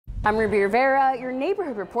I'm Ruby Rivera, your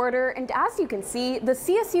neighborhood reporter, and as you can see, the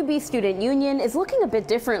CSUB Student Union is looking a bit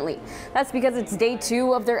differently. That's because it's day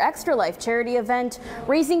 2 of their Extra Life charity event,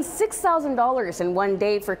 raising $6,000 in one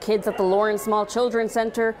day for kids at the Lawrence Small Children's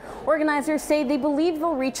Center. Organizers say they believe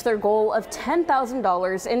they'll reach their goal of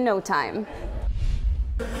 $10,000 in no time.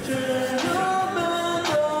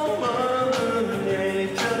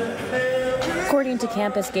 According to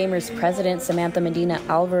Campus Gamers president Samantha Medina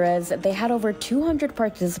Alvarez, they had over 200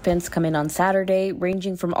 participants come in on Saturday,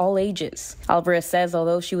 ranging from all ages. Alvarez says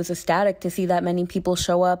although she was ecstatic to see that many people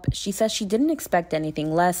show up, she says she didn't expect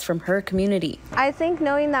anything less from her community. I think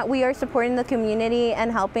knowing that we are supporting the community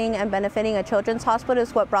and helping and benefiting a children's hospital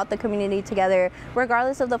is what brought the community together.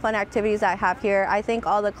 Regardless of the fun activities I have here, I think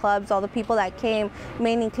all the clubs, all the people that came,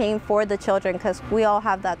 mainly came for the children because we all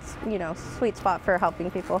have that, sweet spot for helping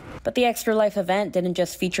people. But the Extra Life event didn't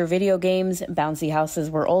just feature video games. Bouncy houses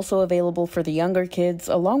were also available for the younger kids,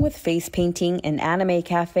 along with face painting, an anime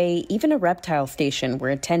cafe, even a reptile station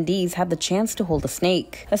where attendees had the chance to hold a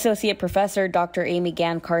snake. Associate Professor Dr. Amy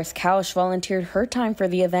Gann-Karskausch volunteered her time for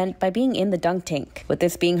the event by being in the dunk tank. With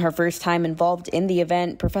this being her first time involved in the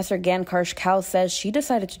event, Professor Gann-Karskausch says she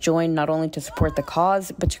decided to join not only to support the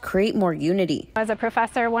cause, but to create more unity. As a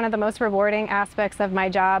professor, one of the most rewarding aspects of my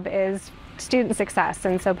job is student success,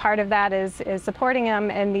 and so part of that is supporting them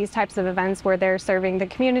in these types of events where they're serving the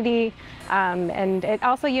community, and it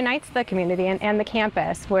also unites the community and the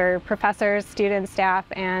campus where professors, students, staff,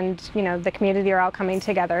 and the community are all coming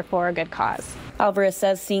together for a good cause. Alvarez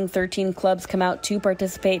says seeing 13 clubs come out to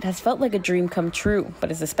participate has felt like a dream come true, but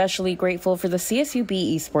is especially grateful for the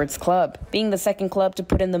CSUB Esports Club, being the second club to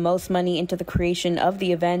put in the most money into the creation of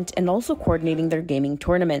the event and also coordinating their gaming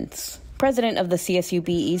tournaments. President of the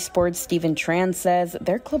CSUB Esports, Stephen Tran, says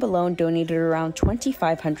their club alone donated around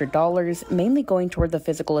 $2,500, mainly going toward the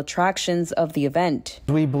physical attractions of the event.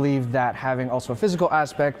 We believe that having also a physical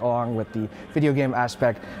aspect along with the video game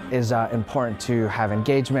aspect is important to have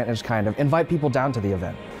engagement and just kind of invite people down to the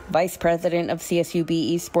event. Vice President of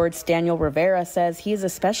CSUB Esports, Daniel Rivera, says he is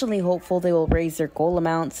especially hopeful they will raise their goal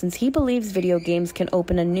amount since he believes video games can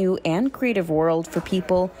open a new and creative world for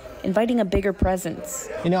people, inviting a bigger presence.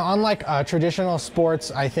 Unlike traditional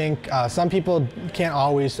sports, I think some people can't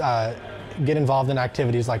always get involved in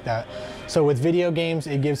activities like that. So with video games,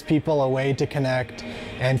 it gives people a way to connect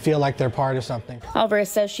and feel like they're part of something. Alvarez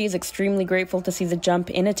says she's extremely grateful to see the jump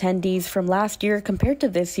in attendees from last year compared to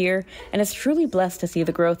this year, and is truly blessed to see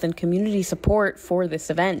the growth in community support for this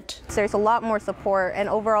event. There's a lot more support, and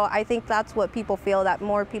overall, I think that's what people feel, that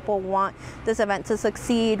more people want this event to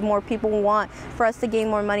succeed, more people want for us to gain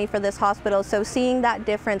more money for this hospital. So seeing that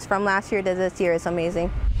difference from last year to this year is amazing.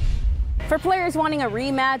 For players wanting a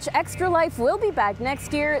rematch, Extra Life will be back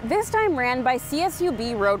next year, this time ran by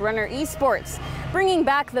CSUB Roadrunner Esports, bringing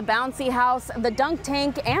back the bouncy house, the dunk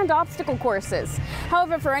tank, and obstacle courses.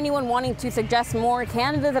 However, for anyone wanting to suggest more,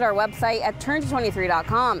 can visit our website at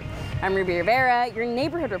turn23.com. I'm Ruby Rivera, your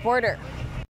neighborhood reporter.